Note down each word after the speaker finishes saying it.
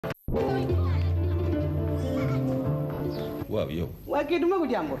waaw yow. waa kii du ma ko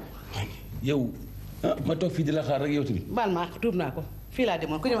jàmbur. yow ma toog fii di la xaar rek yow tamit. baal ma tuub naa ko fii laa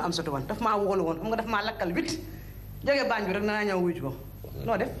demoon ku ñëw am sotu woon daf maa woolu woon xam nga daf maa lakkal wit jóge Banjul rek naa ñëw wuyu ko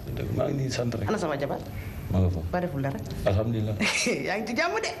noo def. maa ngi nii sant rek. ana sama jabar. maa nga fa. ba deful dara. alhamdulilah. yaa ngi ci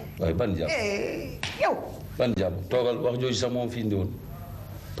jàmm de. waaye ban jàmm. yow. ban jàmm toogal wax jooju sax moom fi indi woon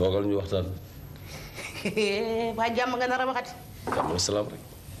toogal ñu waxtaan. waa jàmm nga nar a waxati. jàmm salaam rek.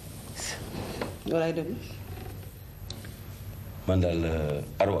 loolaay déglu. man daal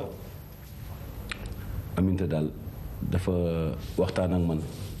Arwa Aminta daal dafa waxtaan ak man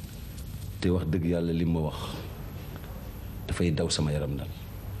te wax dëgg yàlla li ma wax dafay daw sama yaram daal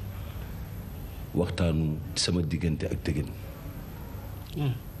waxtaanu sama diggante ak Tëgën.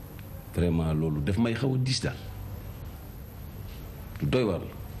 vraiment loolu daf may xaw a diis daal du doy waar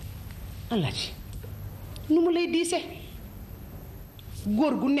la. Alaaji nu mu lay diise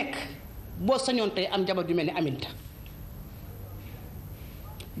góor gu nekk boo sañoon tey am jabar ju mel ni Aminta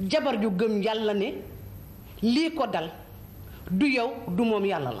jabar ju gëm yàlla ne lii ko dal du yow du moom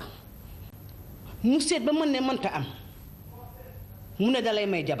yàlla la mu seet ba mën ne mënta am mu ne dalay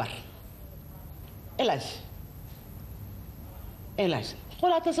may jabar Elage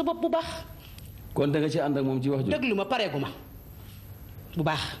xoolaatal sa bopp bu baax. kon da nga ci ànd ak moom ci wax ju. déglu ma pareegu ma bu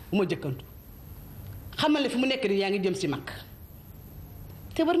baax bu ma jëkkantu xamal ne fi mu nekk nii yaa ngi jëm si mag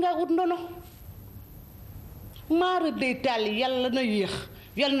te war ngaa wut ndono maara day taal yàlla na yéex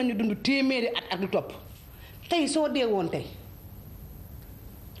yàlla nañu dund téeméeri at ak lu topp tey soo dee woon tey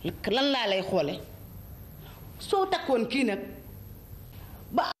lan laa lay xoole soo takkoon kii nag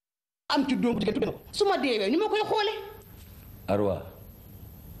ba am ci doom bu jigéen su ma deewee ñu ma koy xoole. Arwa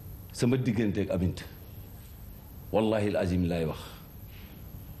sama diggante ak Aminta wallahi al azim laay wax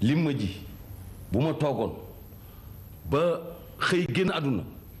lim ma ji bu ma toogoon ba xëy génn àdduna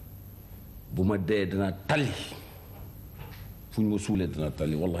bu ma dee danaa tali fu ñu ma suulee danaa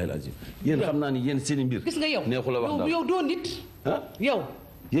tali wallahi al azim yéen xam naa ni yéen seeni mbir. gis nga yow neexu la wax daal yow doo nit. ah yow.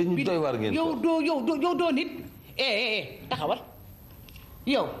 yéen ñu doy waar ngeen yow doo nit. taxawal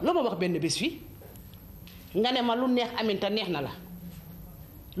yow loo ma wax benn bés fii nga ne ma lu neex Aminta neex na la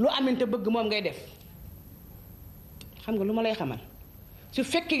lu Aminta bëgg moom ngay def xam nga lu ma lay xamal su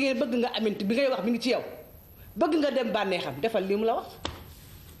fekkee ngeen bëgg nga Aminta bi ngay wax mi ngi ci yow bëgg nga dem bànneexam defal lii mu la wax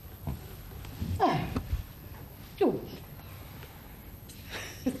ah yow.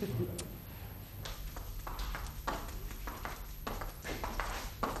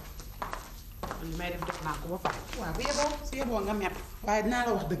 li may def naa ko ba pare. waaw bu yeboo su yeboo nga mer waaye dinaa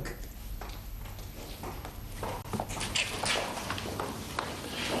la wax dëgg.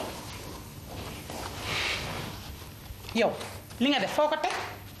 yow li nga def foo ko teg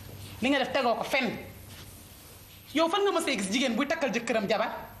li nga def tegoo ko fenn yow fan nga ma see gis jigéen buy takkal jëkkëram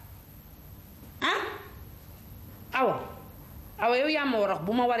jabar ah. awa yow yaa ma war a wax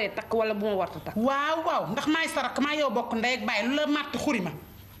bu ma waree takk wala bu ma warta takk. waaw ndax maay sarak maa yow bokk ndey ak baay lu la màtt xuri ma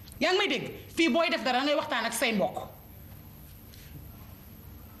yaa ngi may dégg fii booy def dara ngay waxtaan ak say mbokk.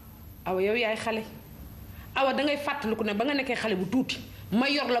 awa yow yaay xale awa dangay fàttaliku ne ba nga nekkee xale bu tuuti ma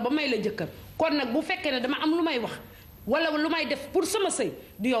yor la ba may la jëkkër kon nag bu fekkee ne dama am lu may wax wala lu may def pour sama sëy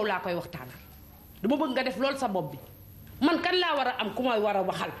du yow laa koy waxtaanal dama bëgg nga def loolu sa bopp bi man kan laa war a am ku may war a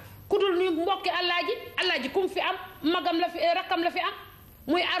waxal ku dul ni mbokki Alaaji ku mu fi am magam la fi rakkam la fi am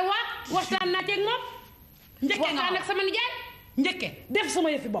muy Arwa waxtaan naa ceeg moom. njëkke nga waxtaan ak sama nijaay. njëkke def sama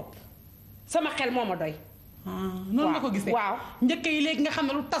yëfi bopp sama xel moo ma doy. noonu nga ko gisee waaw njëkke yi léegi nga xam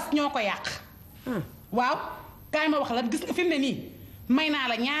ne lu tas ñoo ko yàq. waaw kaay ma wax la gis nga fi mu ne nii may naa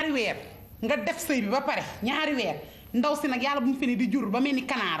la ñaari weer nga def sëy bi ba pare ñaari weer ndaw si nag yàlla bu mu fi ne di jur ba mel ni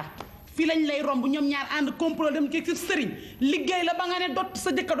kanaara fii lañ lay romb ñoom ñaar ànd complot dem ci sëriñ liggéey la ba nga ne dootu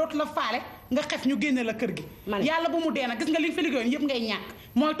sa jëkka dootu la faale nga xef ñu génne la kër gi. yàlla bu mu dee nag gis nga li nga fi liggéeyoon yëpp ngay ñàkk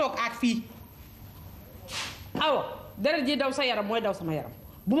mooy toog aat fii. awa deret ji daw sa yaram mooy daw sama yaram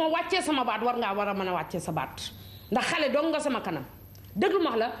bu ma wàccee sama baat war ngaa war a mën a wàccee sa baat ndax xale dong nga sama kanam déglu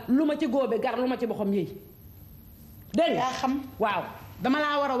ma la lu ma ci góobe gar lu ma ci boxam yéey dégg nga yaa xam waaw dama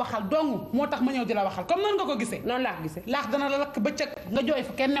laa war a waxal dong moo tax ma ñëw di la waxal comme noonu nga ko gisee. noonu laa ko gisee. laax dana la lakk bëccëg nga jooy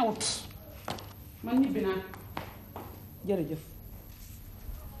fa kenn newut man ñibbi naa. jërëjëf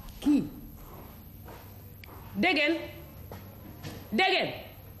kii déggeen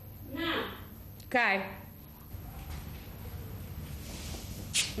kaay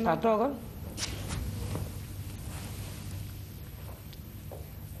waa toogal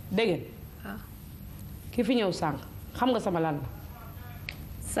déggeen ki fi ñëw sànq xam nga sama lan la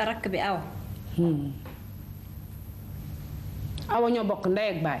sa rakk bi awa awa ñoo bokk ndey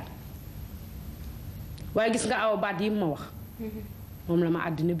ak baay waaye gis nga awa baat yi ma wax moom la ma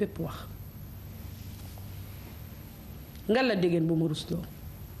àddina bépp wax nga la déggeen bu ma rusloo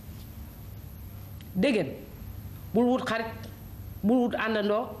déggeen bul wut xarit bul wut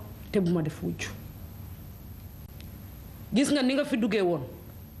àndandoo te bu ma def wujj gis nga ni nga fi duggee woon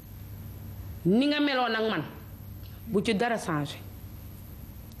ni nga meloon ak man bu ci dara changé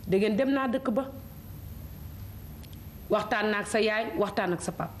déggeen dem naa dëkk ba waxtaan naa ak sa yaay waxtaan ak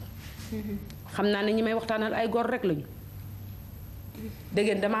sa pap xam naa ne ñi may waxtaanal ay góor rek lañu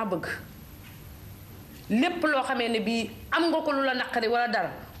déggeen damaa bëgg lépp loo xamee ne bii am nga ko lu la naqari wala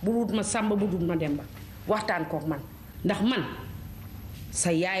dara bu wut ma sàmba bu dut ma demba waxtaan kook man ndax man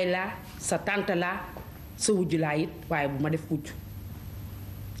sa yaay laa sa tante laa sa wujj laa it waaye bu ma def wujj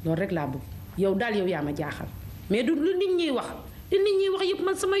loolu rek laa bëgg yow daal yow yaa ma jaaxal mais du lu nit ñiy wax li nit ñiy wax yëpp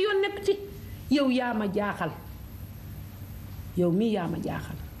man sama yoon nekk ci yow yaa ma jaaxal yow mii yaa ma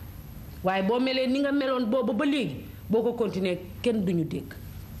jaaxal waaye boo melee ni nga meloon boobu ba léegi boo ko continuer kenn duñu dégg.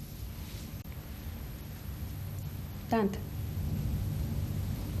 tante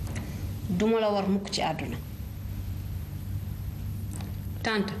duma la war mukk ci àdduna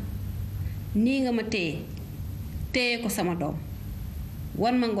tante nii nga ma téye ko sama doom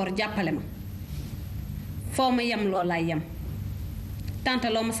wan ma ngor jàppale ma foo ma yem loolu laay yem tante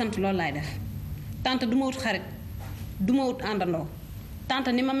loo ma sant loolu laay def tante duma wut xarit duma wut àndandoo tante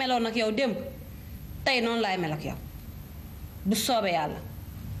ni ma meloon ak yow démb tey noonu laay mel ak yow bu soobee yàlla.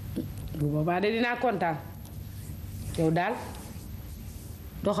 bu boobaa de dinaa kontaan yow daal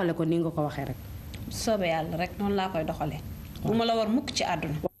doxale ko ni nga ko waxee rek. bu soobee yàlla rek noonu laa koy doxalee. bu ma la war mukk ci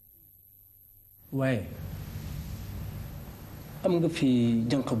àdduna. waaye am nga fi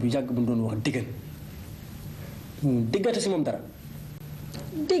jànq bu yàgg bu doon wax déggan déggate si moom dara.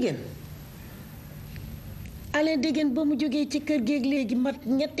 déggan ale déggan ba mu jógee ci kër géeg léegi mat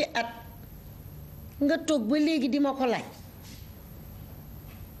ñetti at nga toog ba léegi di ma ko laaj.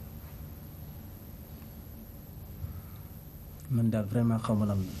 man daal vraiment xaw ma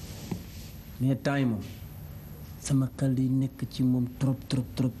lan la mais temps yi moom sama xel yi nekk ci moom trop trop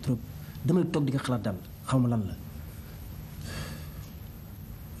trop trop damay toog di nga xalaat daal xaw ma lan la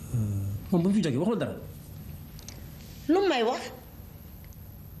moom bu mu fi jógee waxul dara. lu may wax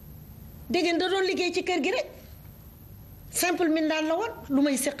dégg da doon liggéey ci kër gi rek simple min daan la woon lu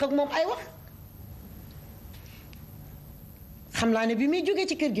may séq ak moom ay wax xam naa ne bi muy jógee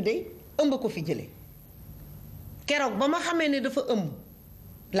ci kër gi day ëmb ko fi jële keroog ba ma xamee ne dafa ëmb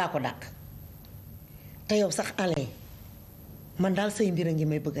laa ko dàq te yow sax ale man daal say mbir a ngi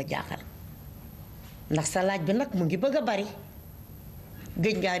may bëgg a jaaxal ndax sa laaj bi nag mu ngi bëgg a bari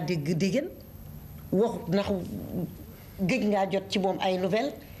gëj ngaa dégg diggéen waxut ndax gëj ngaa jot ci moom ay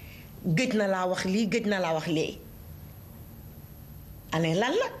nouvelle gëj na laa wax lii gëj na laa wax lee ale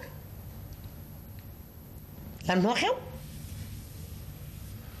lan la lan moo xew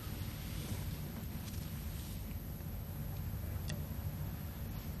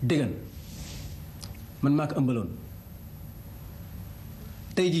déggan man maa ko ëmbaloon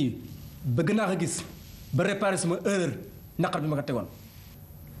tey jii bëgg naa ko gis ba réparer sama erreur naqar bi ma ko tegoon.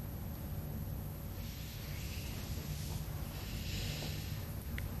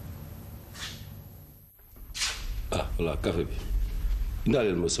 ah voilà café bi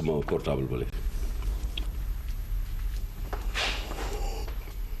indaaleel ma sama portable ba léegi.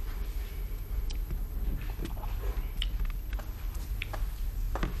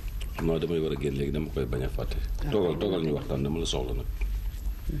 non damay war a génn léegi dama koy bañ a fàtte. toogal ñu waxtaan dama la soxla nag.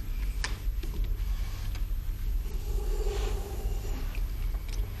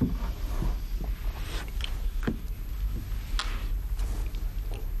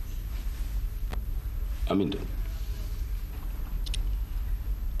 Aminta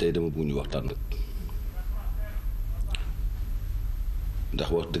tey dama bëgg ñu waxtaan nag ndax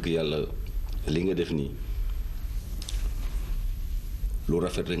wax dëgg yàlla li nga def nii lu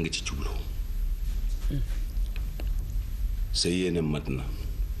rafet rek nga ci jublu sa yéene mat na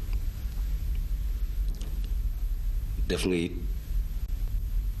def nga it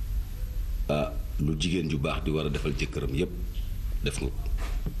lu jigéen ju baax di war a defal jëkkëram yépp def nga ko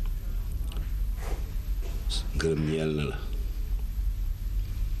ngërëm ñeel na la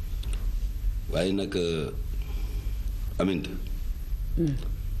waaye nag Aminta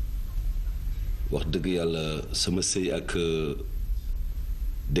wax dëgg yàlla sama sëy ak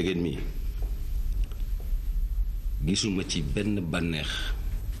dégeen mi gisuma ci benn bànneex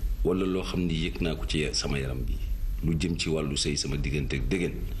walla loo xam ni yëg naa ko ci sama yaram bi lu jëm ci wàllu sëy sama diggante ak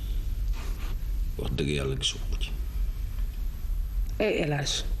dégeen wax dëgg yàlla gisuma ko ci.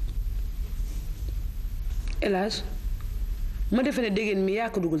 El Hadj ma defe ne dégeen mi yaa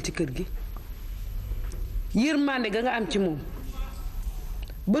ko dugal ci kër gi yërmande ga nga am ci moom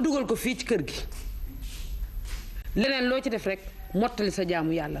ba dugal ko fii ci kër gi leneen loo ci def rek mottali sa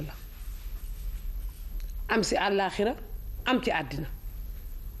jaamu yàlla la am si àllaaxira am ci àddina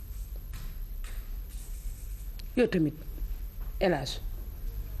yow tamit El Hadj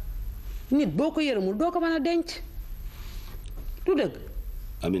nit boo ko yërëmul doo ko mën a denc du dëgg.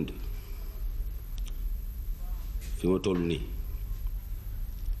 Aminta fi ma toll nii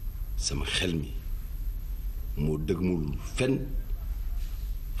sama xel mi moo dëgmul fenn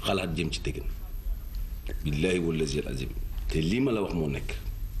xalaat jëm ci dëgg billaahi wallazi al azim te lii ma la wax moo nekk.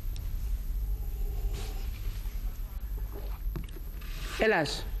 El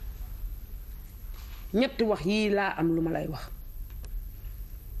Hadj ñetti wax yii laa am lu ma lay wax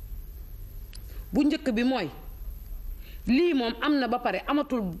bu njëkk bi mooy lii moom am na ba pare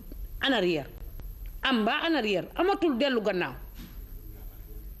amatul en arrière am ba en arrière amatul dellu gannaaw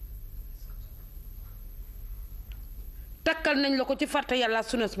takkal nañ la ko ci farta yàlla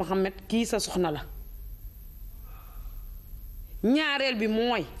sunes Muhammad kii sa soxna la ñaareel bi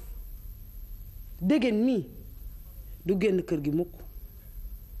mooy déggen mii du génn kër gi mukk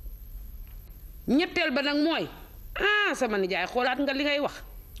ñetteel ba nag mooy sama nijaay xoolaat nga li ngay wax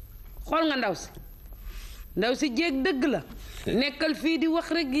xool nga ndaw si jéeg dëgg la nekkal fii di wax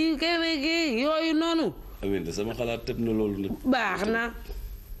rek yi yooyu noonu. Aminta sama xalaat tëb na loolu nag. baax na.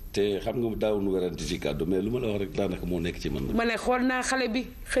 te xam nga daawuñu werante ci kàddu mais lu ma la wax rek daanaka moo nekk ci man. ma ne xool naa xale bi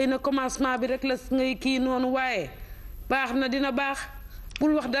xëy na commencement bi rek la ngay kii noonu waaye baax na dina baax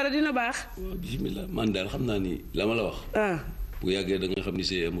bul wax dara dina baax. waaw bismillah man daal xam naa ni la ma la wax. bu yàggee da nga xam ni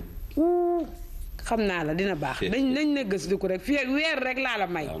see amul. xam naa la dina baax nañ ne gës di ko rek fii ak weer rek laa la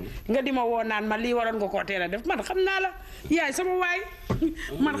may nga di ma woo naan ma lii waroon nga koo teel a def man xam naa la yaay sama waay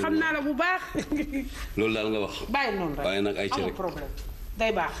man xam naa la bu baax. loolu daal nga wax. bàyyi noonu rek waaye nag ay ci rek problème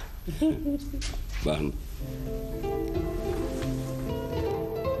day baax. baax na.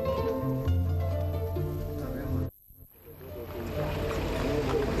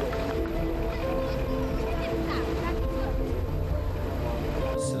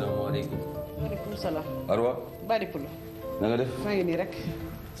 salaam. Arwa. Bari Poulo. na nga def. maa ngi nii rek.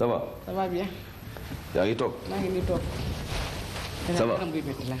 ça va. ça va bien. yaa ngi toog. maa ngi nii toog. ça va yaram buy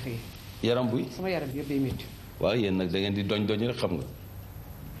métti laa xëy. yaram buy. sama yaram bi yëpp day métti. waaw yéen nag da ngeen di doñ rek xam nga.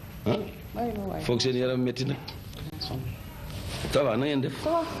 bàyyi ma waaye. foog seen yaram métti nag. ça va na ngeen def. ça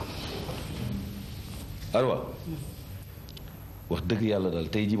va. Arwa. wax dëgg yàlla daal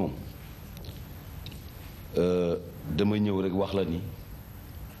tey ji moom dama ñëw rek wax la ni.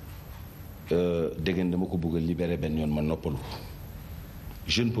 dégg ngeen dama ko bëgg a libéré benn yoon ma noppalu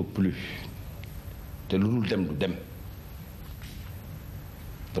je ne peux plus te lu dul dem du dem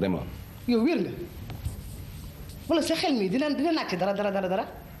vraiment. yow wér nga wala sa xel mi dina nàcc dara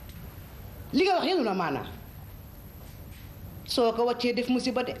li nga wax yéen na maanaa soo ko wàccee def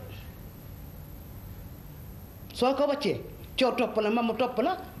musiba de soo ko wàccee coow topp la mamu topp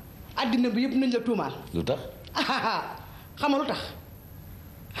la àddina bi yëpp nañ la tuumaal. lu tax. xam nga lu tax.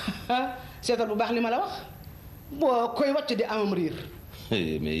 seetal bu baax li ma la wax boo koy wàcc di amam riir.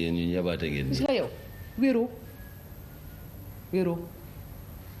 mais yéen ñu yabaate ngeen. gis nga yow wéeroo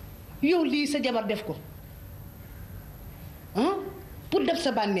yow lii sa jabar def ko pour def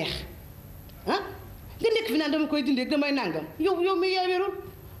sa bànneex nga nekk fi naan dama koy dindi damay nàngam yow mi yaa wérul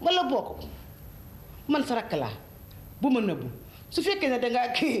wala bokk man sa rakk laa bu ma nëbbu su fekkee ne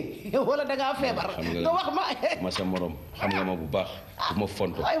dangaa kii wala dangaa feebar. nga wax ma sa morom xam nga ma bu baax. bu ma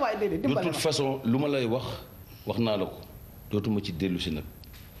fonto waay déedéet dimbali de toute façon lu ma lay wax na la ko dootuma ci dellu si nag.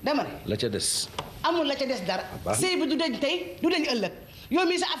 dama ne la ca des. amul la ca des dara. sëy bi du deñ tey du deñ ëllëg yow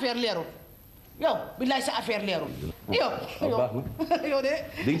mii sa affaire leerul yow billaay sa affaire leerul. yow baax na yow de.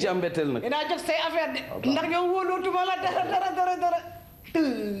 di nga ci am mbetteel nag. dinaa jox say affaire de. ndax yow wóolootuma la dara.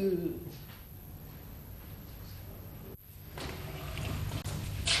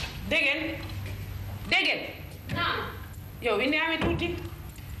 dégg ngeen. yow indi amee tuuti.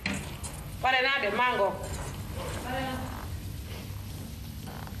 pare naa de mango.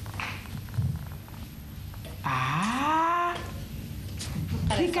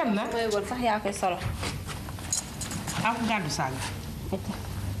 kii kan la. mooy woon sax yaa koy solo. ko gàddu saaga.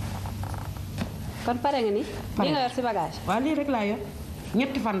 kon pare nga ni. pare li nga yor si bagage. waaw lii rek laa yor.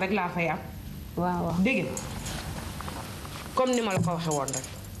 ñetti fan rek laa fay am. waaw. dégg comme ni ma la ko waxee woon rek.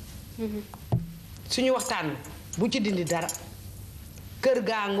 suñu waxtaan bu ci dindi dara. kër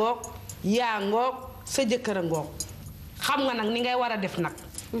gaa ngoog yaa ngoog sa jëkkër a ngoog xam nga nag ni ngay war a def nag.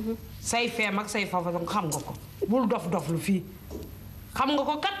 say feem ak say fafa xam nga ko bul dof lu fii xam nga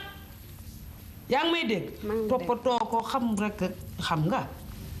ko kat yaa ngi may dégg. toppatoo ko xam rek xam nga.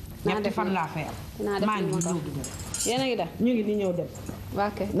 ñetti fan laa fay am. maa ngi yéen a ngi dem. ñu ngi di ñëw dem.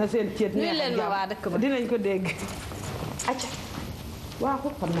 waa kay na seen ceet nuyu leen ma waa dëkk ba dinañ ko dégg. acca waa ko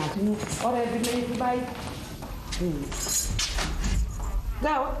xam naa suñu horaire bi nañu fi bàyyi.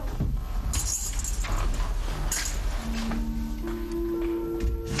 gaaw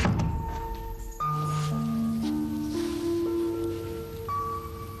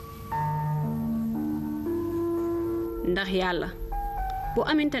ndax yàlla bu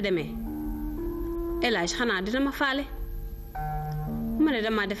Aminta demee El Hadj xanaa dina ma faale ma ne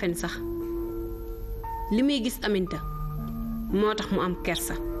dama defen sax li muy gis Aminta moo tax mu am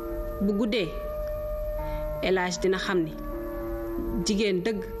kersa bu guddee El Hadj dina xam ni jigéen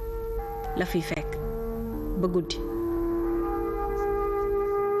dëgg la fiy fekk ba guddi.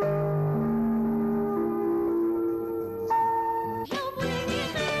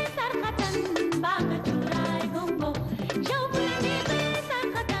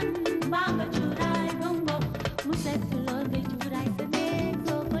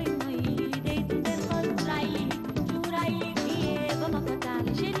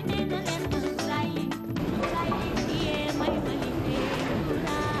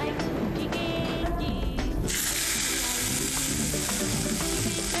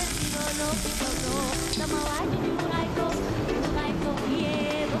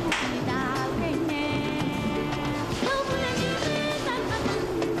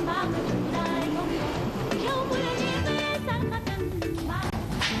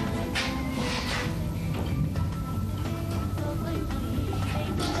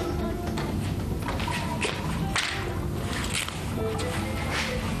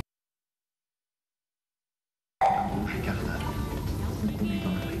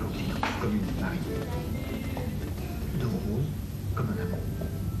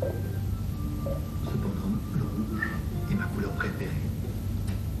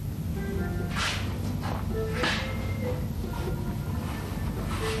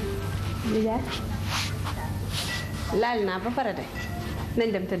 laal naa ba pare de nañ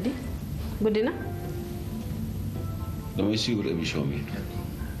dem tëddi guddi na. damay suivre émission bi.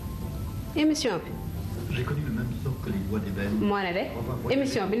 émission bi. moo ne de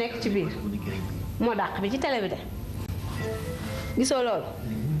émission bi nekk ci biir moo dàq bi ci télé bi de gisoo loolu.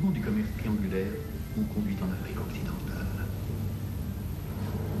 Les mouvements du commerce triangulaire ont conduit en Afrique occidentale.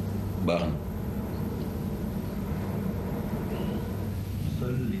 baax na.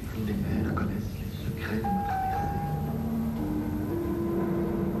 Seuls les flots des mers connaissent les secrets de notre traversée.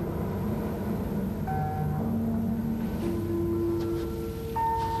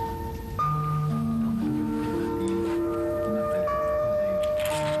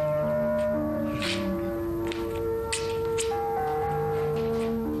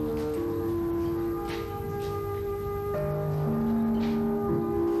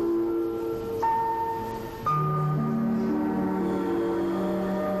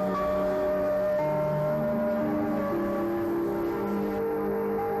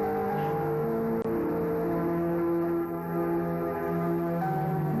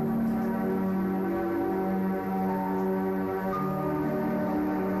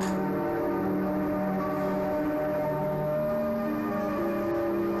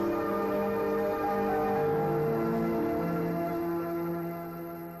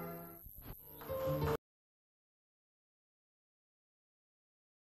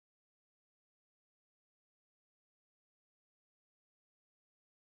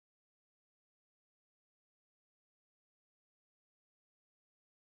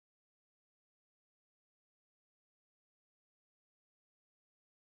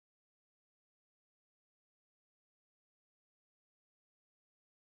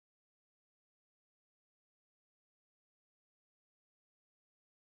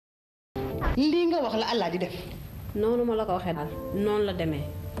 lii nga wax la Allah di def. noonu ma la ko waxee daal noonu la demee.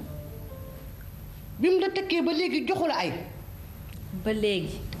 bi mu la tëkkee ba léegi joxu la ay. ba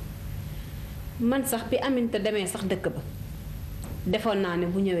léegi man sax bi Aminta demee sax dëkk ba defoon naa ne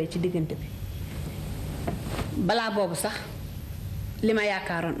bu ñëwee ci diggante bi balaa boobu sax li ma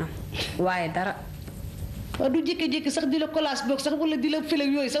yaakaaroon am waaye dara. waaw du jékki-jékki sax di la kolaas boog sax wala di la fële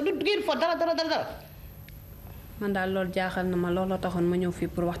yooyu sax du ngeen fa dara. man daal loolu jaaxal na ma looloo taxoon ma ñëw fii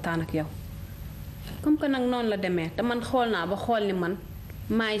pour waxtaan ak yow comme que nag noonu la demee te man xool naa ba xool ni man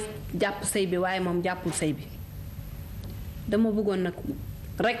maay jàpp sëy bi waaye moom jàppul sëy bi dama bëggoon nag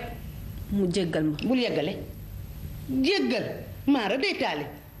rek mu jéggal ma. bul yeggale jéggal maara day taali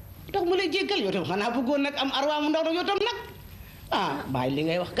tax mu lay jéggal yow tam xanaa bëggoon nag am arwaa mu ndaw nag yow tam nag bàyyi li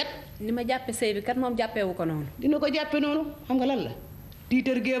ngay wax kat. ni ma jàppe sëy bi kat moom jàppewu ko noonu. dina ko jàppe noonu xam nga lan la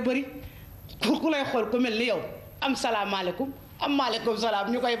tiitër gee bëri ku lay xool ku mel ni yow am salaamaaleykum am maaleykum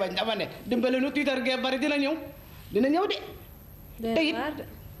salaam ñu koy bañ dama ne dimbale nu tiitar gee bëri dina ñëw dina ñëw de te it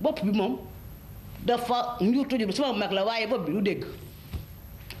bopp bi moom dafa njuutuju bi sama mag la waaye bopp bi du dégg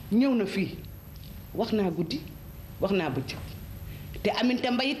ñëw na fii wax naa guddi wax naa bëccëg te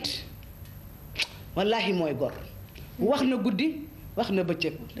Aminta Mbayit wallaahi mooy gor wax na guddi wax na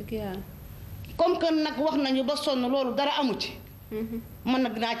bëccëg comme que nag wax nañu ba sonn loolu dara amu ci man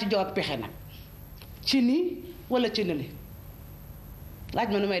nag naa ci jox ak pexe nag ci nii wala ci nële laaj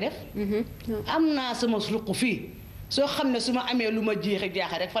ma nu may def am naa sama ruq fii soo xam ne su ma amee lu ma jeexe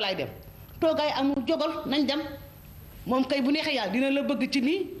jaaxe rek fa laay dem toogaay amul jogal nañ dem moom kay bu neexee yàlla dina la bëgg ci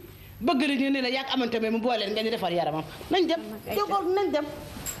nii bëgg li ñu ne la yàgg amante mu booleen nga ñu defar yaramam nañ dem jogal nañ dem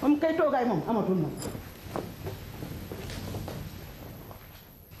moom kay toogaay moom amatul moom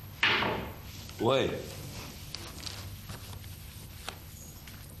Ouais.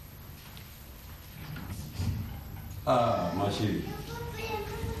 Ah, ma chérie.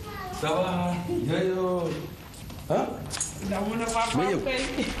 Ça va? Yayo. Hein? Ma yow.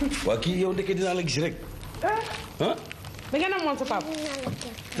 Waa kii yow ndeke dinaa la gis rek. Hein? da nga namoon sa papa.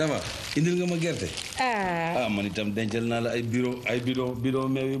 Ça va? Indil nga ma gerte. Ah, man itam dencal naa la ay bidon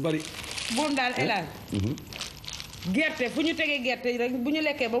meew yu bari. Buum daal elaan. Gerte fu ñu tegee gerte rek bu ñu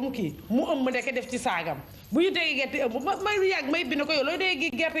lekkee ba mu kii mu ëmb ndeke def ci saagam bu ñu tegee gerte ëmb may yàgg may bind ko yow looy dee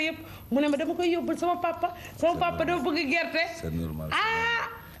gerte yëpp mu ne ma dama koy yóbbul sama papa dafa bëgg gerte. C'est normal.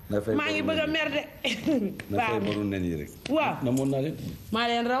 maa ngi bëgg a mer de. na fay baru nen yi rek. waaw namoon naa leen. maa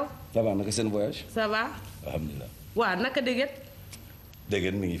leen raw. Ça va naka seen voyage. ça va. alhamdulilah. waaw naka dégget.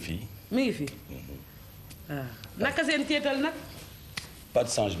 dégget mi ngi fii. mi ngi fii. waaw naka seen téetal nag. pas de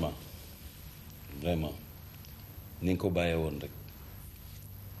changement vraiment. ni nga ko bàyyee woon rek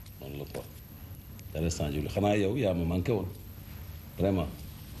noonu la quoi dara changé xanaa yow yaa ma manqué woon vraiment.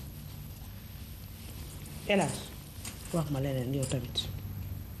 hélas wax ma leneen yow tamit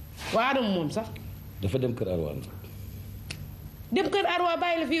waa Adama moom sax. dafa dem kër Arwa nag. dem kër Arwa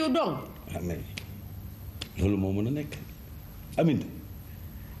bàyyi la fi yow dong. ah mais loolu moo mën a nekk Amine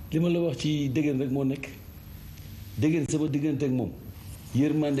li ma la wax ci dëggeen rek moo nekk dëggeen sama diggante ak moom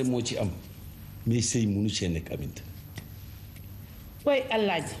yërmande moo ci am mais sëy munu see nekk Amine. waaye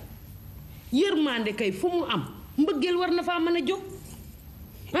Alaaji yërmande kay fu mu am mbëggeel war na faa mën a jóg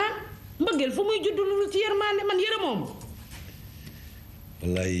ah mbëggeel fu muy judd lu ci yërmande man yërëmoo ma.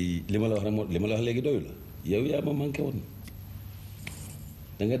 wallaay li ma la wax rek moo li ma la wax léegi doyu la yow yaa ma manqué woon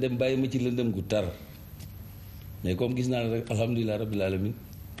da nga dem bàyyi ma ci lëndëm gu tar mais comme gis naa la rek alhamdulilah rabbil alamin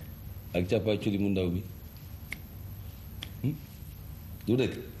ak càppaaculi mu ndaw bi du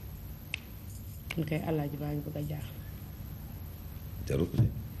dëgg. ok Alaaji baa ngi bëgg a jaaxle. jarul ko de.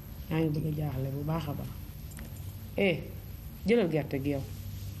 maa ngi bëgg a jaaxle bu baax a baax jëlal gerte gi yow.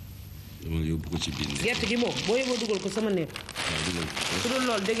 dama yóbbu ko ci biir néeg. gerte gi moom boo yóbboo dugal ko sama néeg. waaw dugal ko. su dul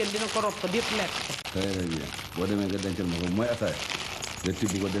loolu dégg dina ko rob ko yëpp lekk ko. très bien boo demee nga dencal ma ko mooy ataaya nga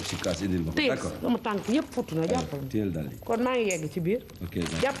tibb ko def ci kaas indil ma ko. d'accord sama tànk yëpp futt na jàppal. téyel daal di. kon maa ngi yegg ci biir. ok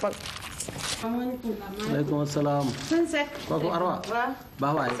jàppal. Waaleykum salaam. sëñ Seck. kooku Arwa. waaw.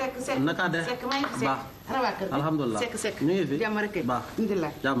 baax waay. Seck naka de. Seck maa ngi fi baax. ana waa kër gi. alhamdulilah. Seck ñu ngi fi. jàmm rek kay. baax.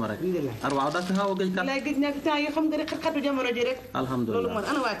 alhamdulilah. jàmm rek. alhamdulilah. Arwa da nga xaw a gëj kat. lay gëj nag temps yi xam nga rek xatu jamono ji rek. alhamdulilah loolu man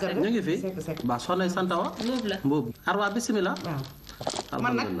ana waa kër gi. ñu ngi fi. Seck. baax soxna sant wa. Mbuub la. Mbuub. Arwa bisimilah. waaw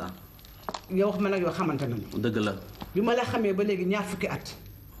man nag alhamdulilah. yow wax ma nag yoo xamante nañu. dëgg la. bi ma la xamee ba léegi ñaar fukki at.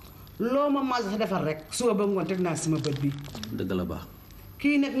 loo ma mas a defar rek suba ba ngoon teg naa sama bët bi. dëgg la baax.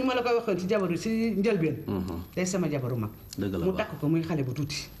 kii nag ni ma la koy waxoon ci jabaru si njëlbeen. day sama jabaru mag. dëgg la mu baax. takk ko muy xale bu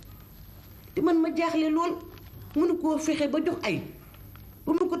tuuti. te man ma jaaxle lool mënu koo fexe ba jox ay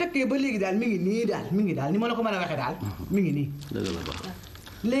ba mu ko takkee ba léegi daal mi ngi nii daal mi ngi daal ni ma la ko mën a waxee daal. mi ngi nii. dëgg la baax.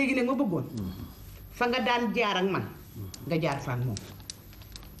 léegi nag ma bëggoon. fa nga daan jaar ak man. nga jaar fa ak moom.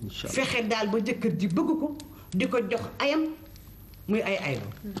 incha allah fexe daal ba jëkkër ji bëgg ko di ko jox ayam muy ay aylo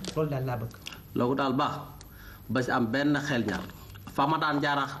loolu daal laa bëgg. loolu daal baax ba si am benn xel ñaar fa ma daan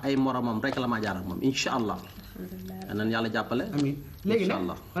jaarax ay moromam rek la ma jaar ak moom incha allah. nan yàlla jàppale. amiin léegi incha nag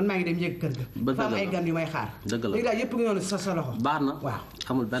allah man maa ngi dem yëg kër ga. Dëgg fa am la ay gan yu may xaar. dëgg la léegi daal yëpp ngi noonu sa loxo. baax na waaw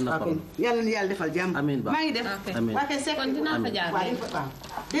amul benn waaw problème. kay yàlla na yàlla defal jàmm. amiin baax maa ngi dem. amiin waa kay Seck kon dinaa fa jaar waaw léegi. waaw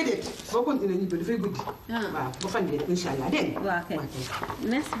déedéet boo continué ñu dafay guddi. waaw ba fan yii incha allah dégg nga. waaw kay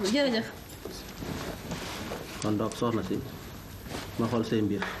merci beaucoup jërëjëf. kon donc soxna si ma xool say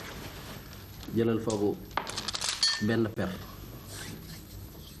mbir jëlal foofu benn per.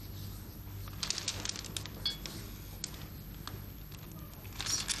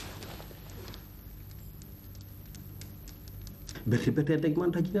 berti deg man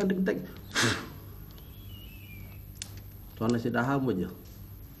taji na deg soxna si daa xam mujj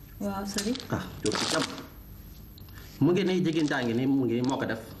waaw sëriñ. ah jóg ci jàpp mu ngi nii jigéen jaa ngi nii mu ngi moo ko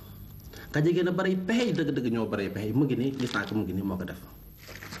def ka jigéen a bari pexe dëgg-dëgg ñoo bari pexe mu ngi nii gis naa ko mu ngi nii moo ko def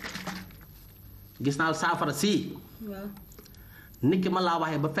gis naa saafara sii waaw nit ki ma laa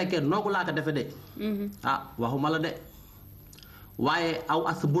waxee ba fekkee noogu laa ko defe de ah waxuma la de waaye aw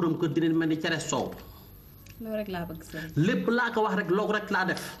as borom kër dinañ mel ni cere soow loolu rek laa bëgg sëriñ lépp laa ko wax rek loogu rek laa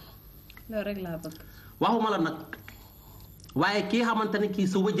def loolu rek laa bëgg waxuma la nag waaye kii xamante ne kii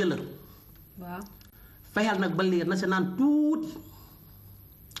sa wëjë la waaw fexeel nag ba liir na si naan tuuti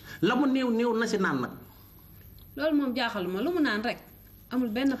la mu néew néew na si naan nag loolu moom jaaxaluma lu mu naan rek amul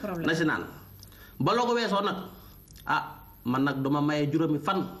benn problème na si naan ba loo ko weesoo nag ah man nag duma maye juróomi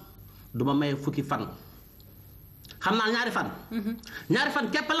fan duma maye fukki fan xam naa ñaari fan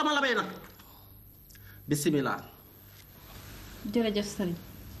képp la ma la may nag bismillah jërëjëf sëriñ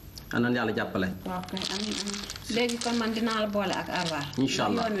anan yàlla jàppale waaw kay amiin amiin léegi kon man dinaa la boole ak arwaar incha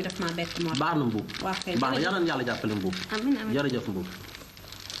allah yoon wi daf maa bett moo baax na mbuub waaw kay baax na yàlla yàlla jàppale mbuub amiin amiin jërëjëf mbuub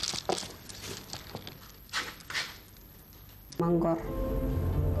ma ngor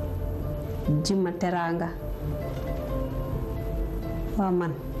jima teraanga waaw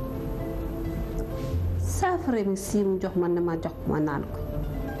man saafara mi sii mu jox man ne ma jox ma naan ko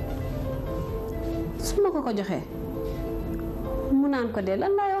su ma ko joxee mu naan ko de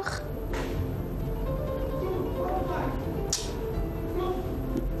lan laay wax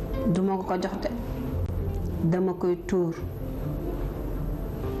duma ko jox de dama koy tuur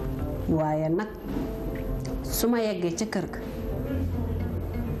waaye nag su ma yeggee ca kër ga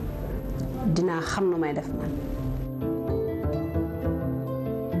dinaa xam nu may def man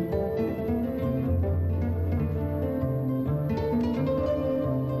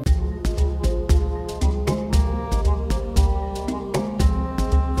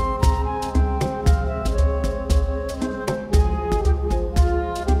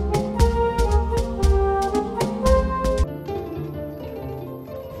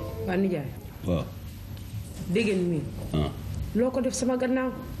waa nijaay waaw déggeen mii loo ko def sama gannaaw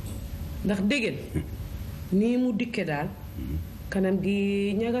ndax déggeen nii mu dikke daal kanam gi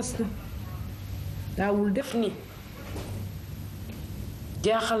ñagas na daawul def nii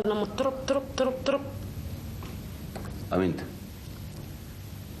jaaxal na ma trop trop trop trop Amint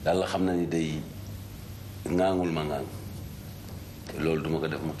yàlla xam na ni day ngaangul ma ngaang te loolu duma ko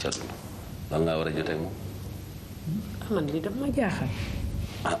def mu catu ba ngaa war a jotee moom man lii daf ma jaaxal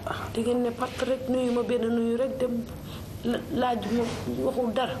déggeen ne part rek nuyu ma benn nuyu rek dem laaj ma waxul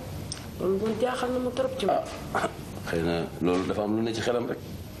dara loolu man jaaxal na ma trop ci ma xëy na loolu dafa am lu ne ci xelam rek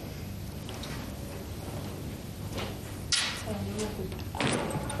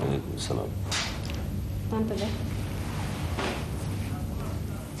aleykum salaam tante de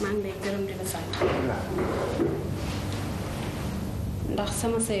maa ngi lay gërëm di la sant ndax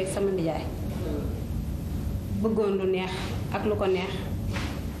sama sëy ak sama nijaay bëggoon lu neex ak lu ko neex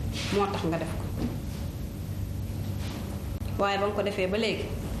moo tax nga def ko waaye ba nga ko defee ba léegi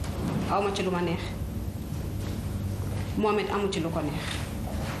awma ci lu ma neex moom it amu ci lu ko neex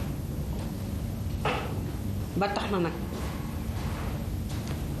ba tax na nag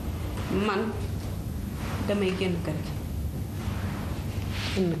man damay génn kër gi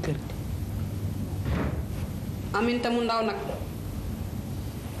génn kër gi Aminta mu ndaw nag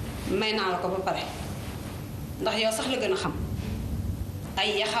may naa la ko ba pare ndax yow sax la gën a xam ay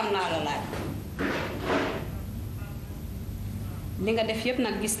ya xam naa la laaj li nga def yépp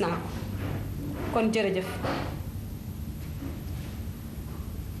nag gis naa ko kon jërëjëf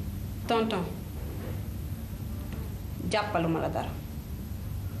tonton jàppaluma la dara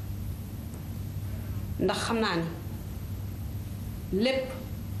ndax xam naa ni lépp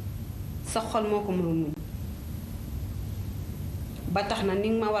sa xol moo ko mënul muñ ba tax na ni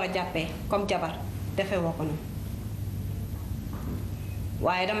nga ma war a jàppee comme jabar defe woo ko noonu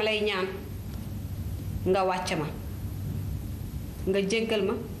waaye dama lay ñaan nga wàcce ma nga jéggal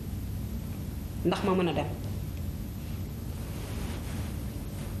ma ndax ma mën a dem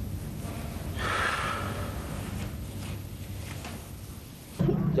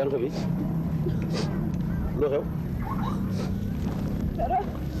jànq bi loo xew dara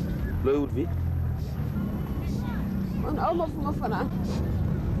looy wut bi man aw ma fu ma fanaan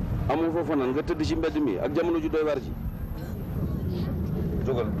amoo foo fanaan nga tëdd ci mbedd mi ak jamono ju doy war ji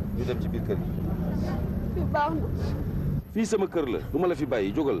jógal ñu dem ci biir kër gi fi baax na fii sama kër la du ma la fi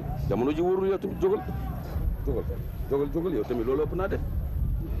bàyyi jógal jamono ji wóorul yow tamit jógal jógal yow tamit loolu ëpp naa def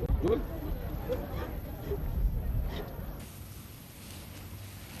jógal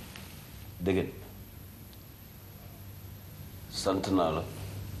dégg sant naa la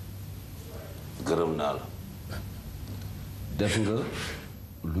gërëm naa la def nga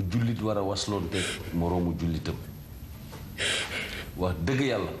lu jullit war a wasloonte moroomu jullitam wax dëgg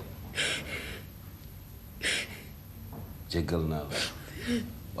yàlla jéggal naa la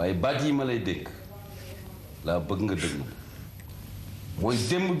waaye baat yi ma lay dégg laa bëgg nga déglu mooy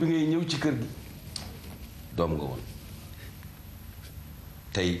démb bi ngay ñëw ci kër gi doom nga woon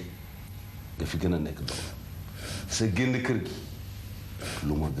tey nga fi gën a nekk doom sa génn kër gi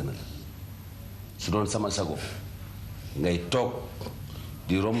lu ma gën a la su doon sama sago ngay toog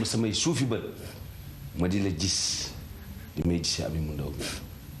di romb samay suufi bët ma di la gis di may gisee abi mu ndaw bi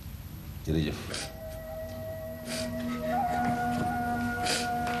jërëjëf.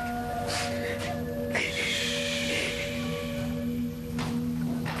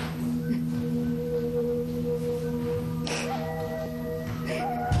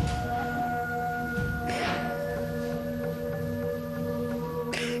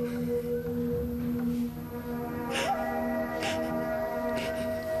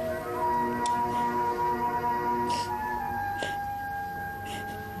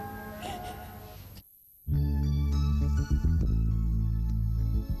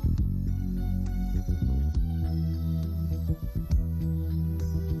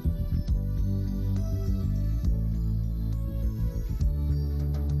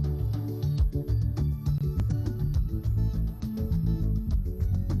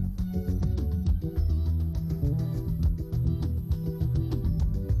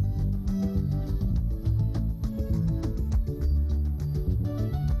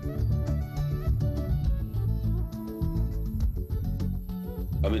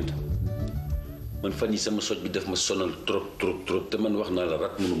 Aminta man fan yi sama soj bi def ma sonal trop te man wax naa la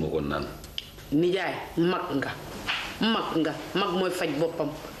rat mënuma ko naan. nijaay mag nga mag mooy faj boppam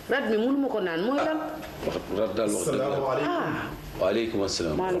rat mi mënuma ko naan mooy lan. rat daal wax dëgg la. waaleykum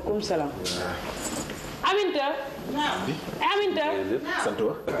salaam. maaleykum salaam. Aminta. Aminta. sant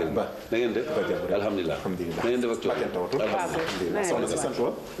wa ba na ngeen def. alhamdulilah na ngeen def ak coono. alhamdulilah soxna si sant wa.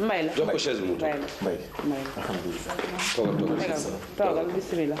 mbay la jox ko chaise bi mu toog. mbay alhamdulilah. toogal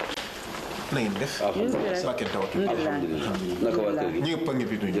bismillah. na ngeen def. alhamdulilah alhamdulilah. naka waa kër gi. ñu ngi pëngi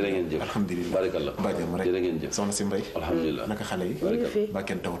bi nuyu. jërë ngeen jëf. alhamdulilah. barakallah. bàjjam rek jërë ngeen jëf. soxna si mbay. alhamdulilah. naka xale yi. barakallah. ba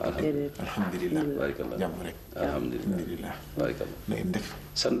kenn tawat. alhamdulilah. barakallah. jàmm rek. alhamdulilah. barakallah. na ngeen def.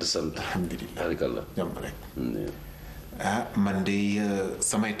 sant. alhamdulilah. barakallah. jàmm rek. man de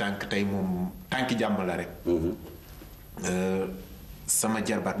samay tànk tey moom tànki jàmm la rek. sama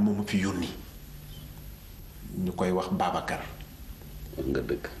jarbaat moom ma fi yónni ñu koy wax Babacar. wax nga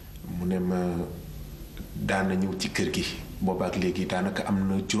dëgg. mu ne ma daana ñëw ci kër gi boobaak léegi daanaka am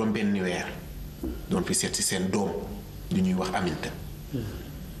na juróom-benni weer doon fi seet si seen doom li ñuy wax Aminta.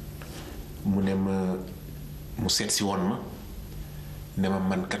 mu ne ma mu seet si woon ma ne ma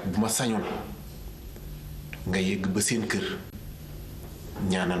man kat bu ma sañoon nga yegg ba seen kër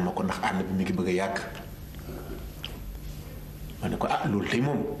ñaanal ma ko ndax ànd bi mi ngi bëgg a yàgg. ma ne ko loolu tey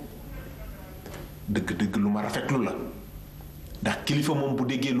moom dëgg-dëgg lu ma rafetlu la ndax kilifa moom bu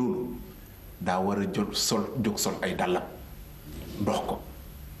déggee loolu daa war a jóg sol ay dàllam dox ko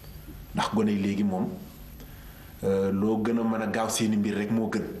ndax gone yi léegi moom loo gën a mën a gaaw seeni mbir rek moo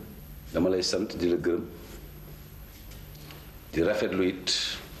gën. dama lay sant di la gërëm di rafetlu it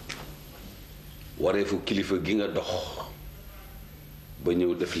wareefu kilifa gi nga dox ba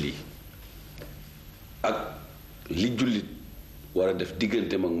ñëw def lii ak li jullit war a def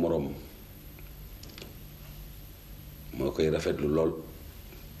digganteem ak moroom moo koy rafetlu lool.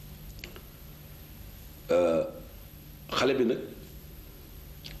 xale bi nag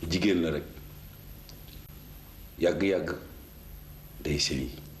jigéen la rek yàgg-yàgg day sëy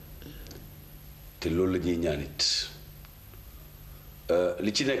te loolu la ñuy ñaanit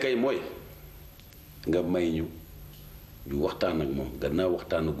li ci nekkay mooy nga may ñu waxtaan ak moom gannaaw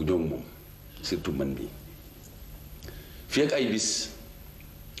waxtaan gu ñoom moom surtout man bi fii ak ay bis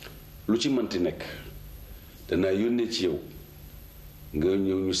lu ci mënti nekk danaa yónnee ci yow nga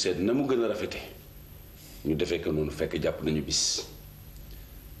ñëw ñu seet na mu gën a rafete ñu defee ko noonu fekk jàpp nañu bis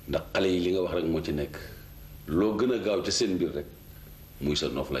ndax xale yi li nga wax rek moo ci nekk loo gën a gaaw ca seen mbir rek muy sa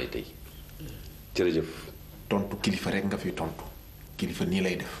noof lay tey jërëjëf. tontu kilifa rek nga fi tontu kilifa nii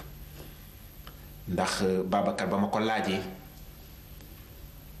lay def ndax Babacar ba ma ko laajee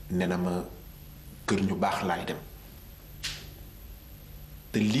ne na ma kër ñu baax laay dem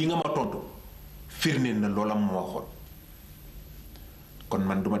te lii nga ma tontu firneel na loolam ma waxoon kon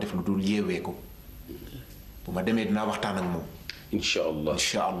man duma def lu dul yeewee ko bu ma demee dinaa waxtaan ak moom. incha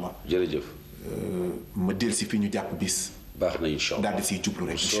allah jërëjëf. ma del si fi ñu jàpp bis. baax na incha allah daal di siy jublu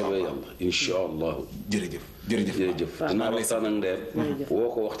rek. incha allah incha allah. jërëjëf. dinaa waxtaan ak Ndeer. woo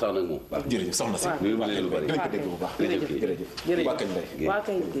ko waxtaan ak moom. jërëjëf soxna si. lu lu bari dinañ ko dégg bu baax. jërëjëf waa kañ lay. waa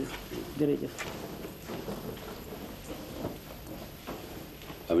kañ jërëjëf.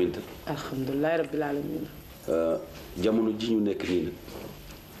 Aminta. alhamdulilah rabbil alamin. jamono ji ñu nekk nii nag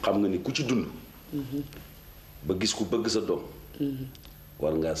xam nga ni ku ci dund ba gis ku bëgg sa doom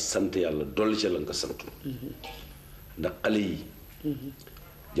war ngaa sant yàlla dolli ca la nga sant ndax xale yi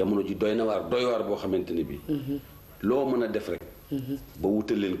jamono ji doy na waar doy waar boo xamante ni bi loo mën a def rek ba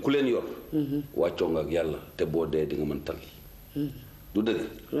wutal leen ku leen yor wàccoo nga ak yàlla te boo dee di nga mën tal du dëgg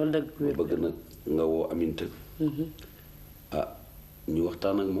loolu dëgg ma bëgg nag nga woo Aminta ñu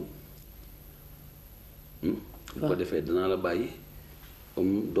waxtaan ak moom bu ko defee danaa la bàyyi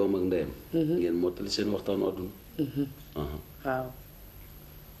comme doom ak ndeyam ngeen mottali seen waxtaanu àdduna waaw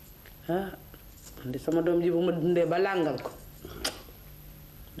andi sama doom ji bu ma dundee ba làngal ko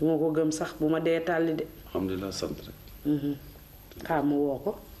duma ko gëm sax bu ma dee tàlli de alhamdulilah sant rek xaar ma woo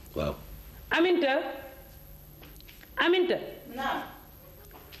ko waaw Aminta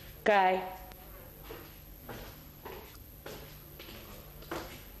kaay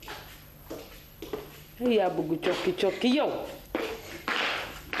yaa bëgg cokki yow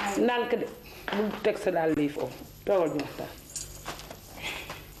ndànk de bu teg sa daal lii foofu toogal ñu waxtaan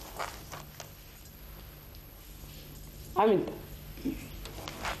Aminta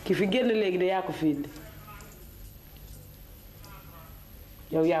ki fi génn léegi de yaa ko fi indi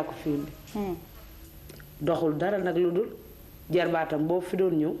yow yaa ko fi indi doxul dara nag lu dul jarbaatam boo fi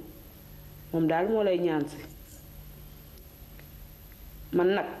doon ñëw moom daal moo lay ñaan si man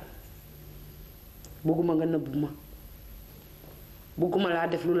nag bëgguma nga nëbbu ma bëgguma laa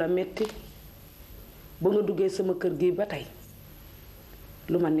def lu la metti ba nga duggee sama kër gi ba tey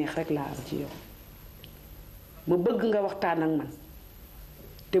lu ma neex rek laa am ci yow ma bëgg nga waxtaan ak man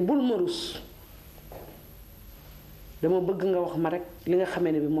te bul ma rus dama bëgg nga wax ma rek li nga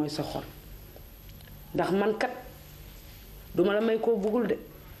xamee ne bi mooy sa xol ndax man kat duma la may koo bëggul de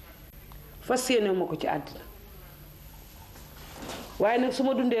fas yéene ma ko ci àddina waaye nag su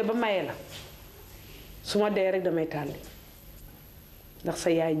ma dundee ba maye la su ma dee rek damay tàlli ndax sa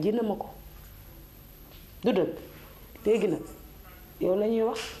yaay ji na ma ko du dëgg léegi nag yow la ñuy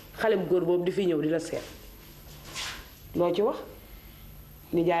wax xale bu góor boobu di fi ñëw di la seet loo ci wax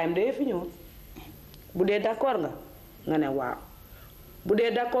nijaayam de fi ñëwoon bu dee d'accord nga ne waaw bu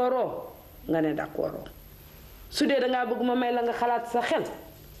dee d'accordoo nga ne d'accordoo su dee dangaa bëgg ma may la nga xalaat sa xel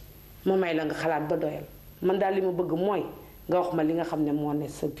ma may la nga xalaat ba doyal man daal li ma bëgg mooy nga wax ma li nga xam ne moo ne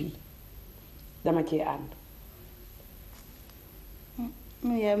sa bii dama cee ànd.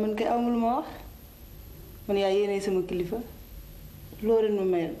 yaay man kay amul ma wax man yaay yéene sama kilifa loolu ren ma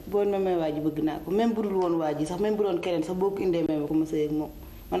may boo ma may waa ji bëgg naa ko même bu dul woon waa ji sax même bu doon keneen sax boo ko indee may ma ko ma sëy ak moom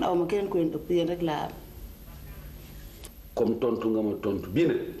man aw ma keneen ku leen ëpp yéen rek laa am. comme tontu nga ma tontu bii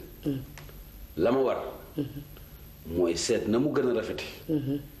nag la ma war mooy seet na mu gën a rafete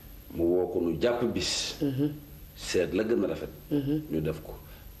mu woo ko nu jàpp bis seet la gën a rafet ñu def ko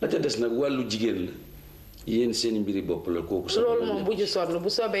la ca des nag wàllu jigéen la yéen seen mbiri bopp la kooku sa loolu moom bu ci sonn bu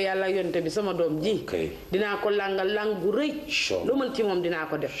soobee yàlla yonte bi sama doom ji dinaa ko làngal làng bu rëy lu mën ci moom dinaa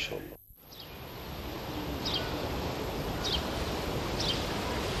ko def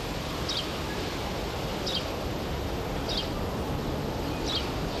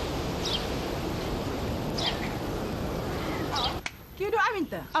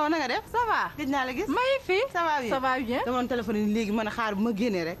awa na nga def ça va gëj naa la gis may fii ça va bien ça va bien dama doon téléphone ni léegi mën a xaar bu ma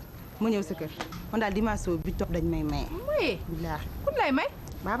génnee rek ma ñëw sa kër man daal dimanche bi topp dañ may maye maye billaahi ku lay may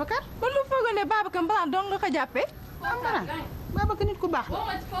Babacar man lu foogoon ne Babacar mbaraan dong nga ko jàppee Babacar nit ku baax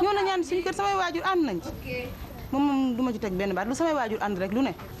la ñoo na ñaan suñu kër samay waajur ànd nañ ci moom du ma ci teg benn baat lu samay waajur ànd rek lu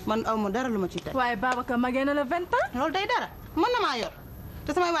ne man aw ma dara lu ma ci teg waaye Babacar magee na la 20 ans loolu day dara mën na maa yor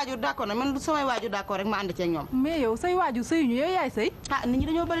te samay waajur d'accord na man lu samay waajur d'accord rek ma ànd ci ak ñoom mais yow say waajur sëyuñu yow yaay sëy nit ñi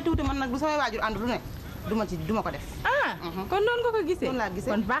dañoo bari tuuti man nag lu samay waajur ànd lu ne du ma ko def kon noonu nga ko gisee noonu laa gisee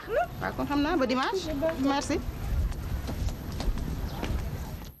kon baax na waaw kon xam naa ba dimanche merci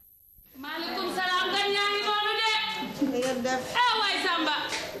maaleykum salaam gan yaa ngi noonu de ngeen def waay Samba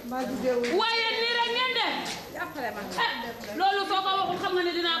waaye nii rek ngeen def loolu soo ko waxul xam nga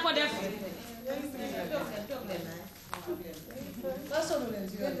ne dinaa ko def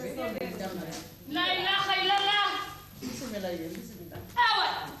la ilaha illallah awa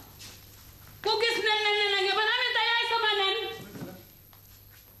ku gis nen na nga ban Aminta yaay sama nen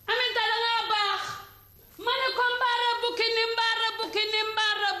Aminta da nga baax ma ne ko mbaara bukki ni mbaara bukki ni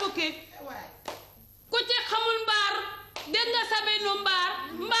mbaara bukki ku ci xamul mbaar dégg nga sabinu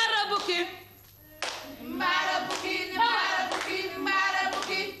mbaara bukki mbaara bukki ni mbaara bukki ni mbaara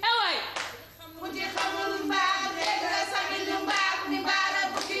bukki waay ku ci xamul mbaar dégg nga sabinu mbaar ni mbaara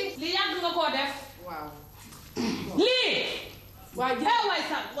bukki li yàgg nga koo def waaw lii waay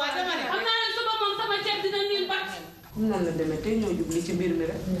sax xam naa ne suba moom sama ceeb dina niin bat noonu la demee tey ñoo jubli ci mbir mi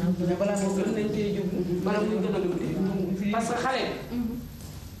rek. balaa moo gën nañ tey jublu. bala muy gën a jubli parce que xale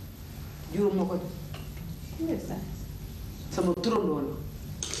bi juróom ma ko sama turandoo la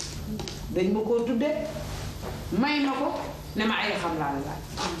dañ ma koo tuddee may ma ko ne ma ay xam laa la laaj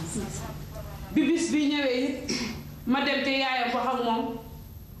bi bis bi ñëwee it ma dem te yaayam wax ak moom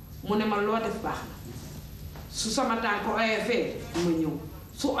mu ne ma loo def baax na su sama tànk oyofee du ma ñëw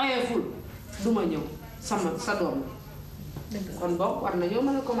su oyoful du ma ñëw sa doom la kon boog war nañoo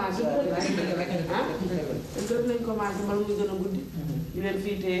mën a commencé dëgg nañ commencé bala muy gën a guddi ñu leen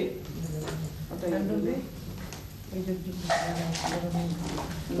fii téye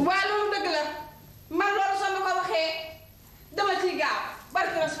waa loolu dëgg la man loolu soo ma ko waxee dama ciy gaaw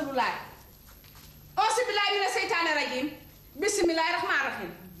barke Rasulullah auzu billaahi mina seytaane rajiim bismillaahi rahmaani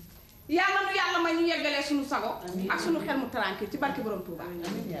rahiim yàlla nu yàlla may ñu yeggalee suñu sago ak suñu xel mu tranquille ci barke borom Touba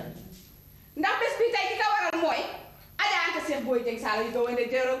ndax bés bi tey ki ko waral mooy ajaante seen booy jeg saala yi ko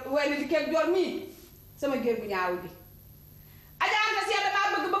wane di keel joor mii sama géer bu ñaaw bi ajaante seen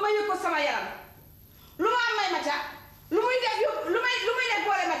damaa bëgg ba ma yëg ko sama yaram lu ma am may ma ca lu muy def lu muy def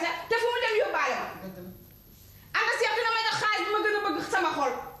boole ma ca te fu mu dem yóbbaale ma anta seex dina ma jox xaalis bi ma gën a bëgg sama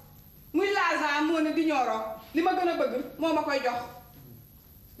xol muy l'argent moo ne di ñooroo li ma gën a bëgg moo ma koy jox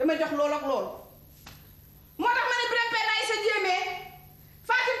dama jox loolu ak loolu moo tax ma ne Birame Penda ay sa jéemee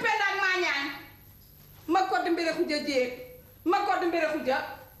Fatim Penda ak maa ñaan ma kodd mbire xuja jéem ma kodd mbire xuja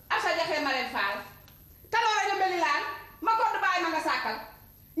asa jaxee ma leen faal taloora nga beli laan ma kodd bàyyi ma nga sàkkal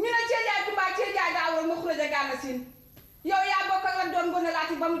ñu ne ceejaay Tuubaa ceejaay daawul ma xuraja gànna siin yow yaa bokk ak la doon gone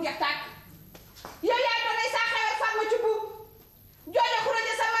laati ba mu jeex tàkk yow yaa doonay saa xewet fan ma ci buub jooja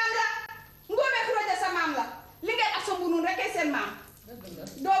xuraja sa maam la ngóobee xuraja sa maam la li ngeen ak sa mbunuun rek ay seen maam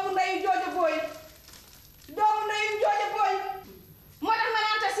doomu ndeyu jooja booy moo tax ma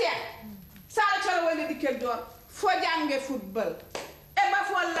naan ta seex saala coro way la dikkee door foo jànge football e ba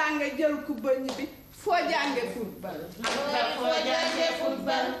foo lànge jël ku bëñ bi foo jànge football foo jànge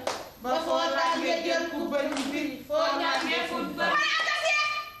football ba foo lànge jël ku bëñ bi foo jànge football ma naan ta seex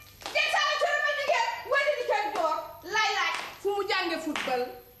jël saala coro ma jigéen way la dikkee door lay laaj fu mu jànge football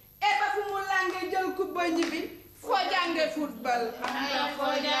e ba fu mu lànge jël ku bëñ bi foo jànge football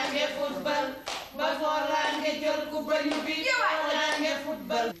foo jànge football ba foo lànge jël ku bëñ bi foo jànge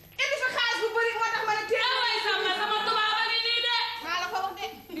football indi fi xaalis bu bëri moo tax ma ne téye way sama tubaab a ngi nii de maa la ko wax de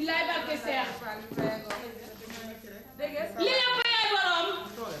billaay barke seex li yëpp yaay borom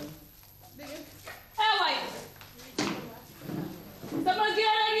way sama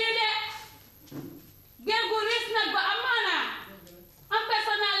géer a ngi de géer gu ris nag ba am maanaa am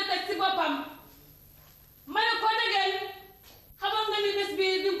personnalité ci boppam ma ne ko dëggal xamoon nga ni bés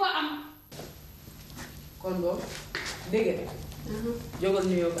bii di ko am kon boobu dégg jógal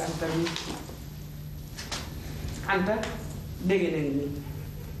nuyoo ko Anta bi Anta dégg na ngi nii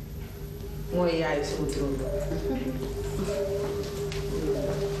mooy yaayu sama turandoo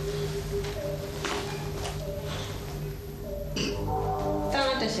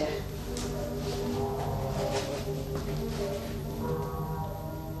tante Cheikh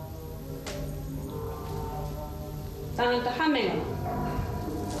tante xame nga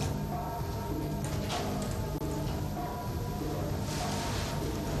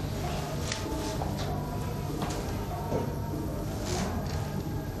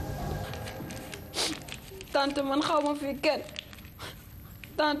tante man xaw ma fi kenn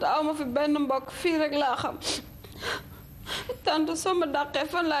tante aw ma fi benn mbokk fii rek laa xam tante soo ma dàqee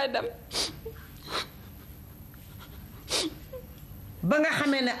fan laay dem. ba nga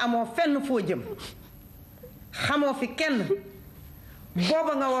xamee ne amoo fenn foo jëm xamoo fi kenn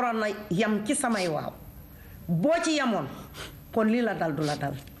booba nga waroon na yam ci samay waaw boo ci yamoon kon lii la dal du la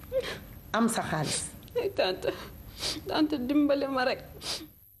dal am sa xaalis. tante dimbali ma rek.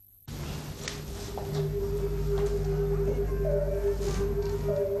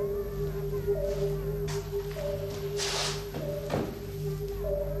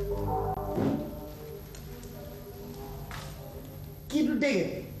 kii du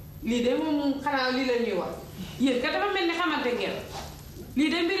dégg. lii de moom xanaa lii la ñuy wax yéen kat dafa mel ni xamante ngeen lii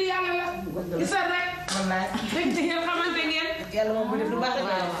de mbiri yàlla la. gisal rek. wallaay dégg ngeen xamante ngeen. yàlla moom bu def lu baax rek.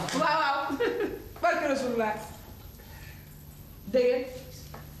 waaw waaw barke Rasulullah dégg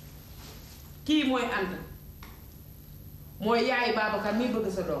kii mooy Anta mooy yaayu Babacar mii bëgg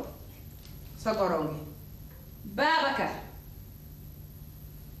sa doom sa goro ngi. Babacar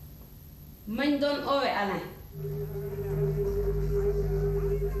mañ doon oowe Alain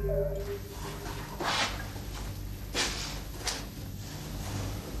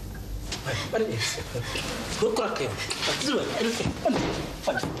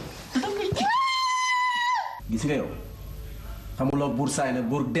gis nga yow xam nga loolu buur saay na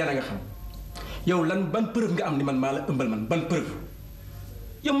buur dee na nga xam yow lan ban preuve nga am ni man maa la ëmbal man ban preuve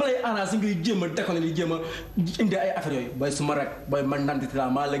yow ma lay arrangé ngay jéem a dekkoon ni jéem a indi ay affaire yooyu booy su ma rek booy man nanditila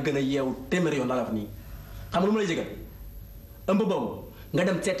maa la gën a yeewu téeméeri yoon laa la wax nii xam nga lu ma lay jégal ëmb boobu nga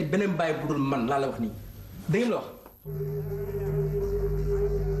dem seeti beneen bàyyi bu dul man laa la wax nii da ngeen la wax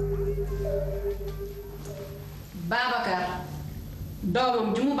Babacar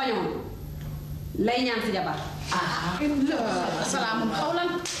doomam ju mu bañoon lay ñaan si jabar salaamun xawlan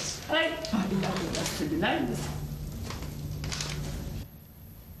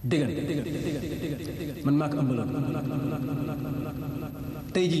dégg man maa ko ëmbaloon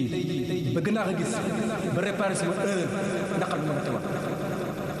tey jii bëgg naa ko gis ba réparé sama erreur ndax xam nga ma teewaat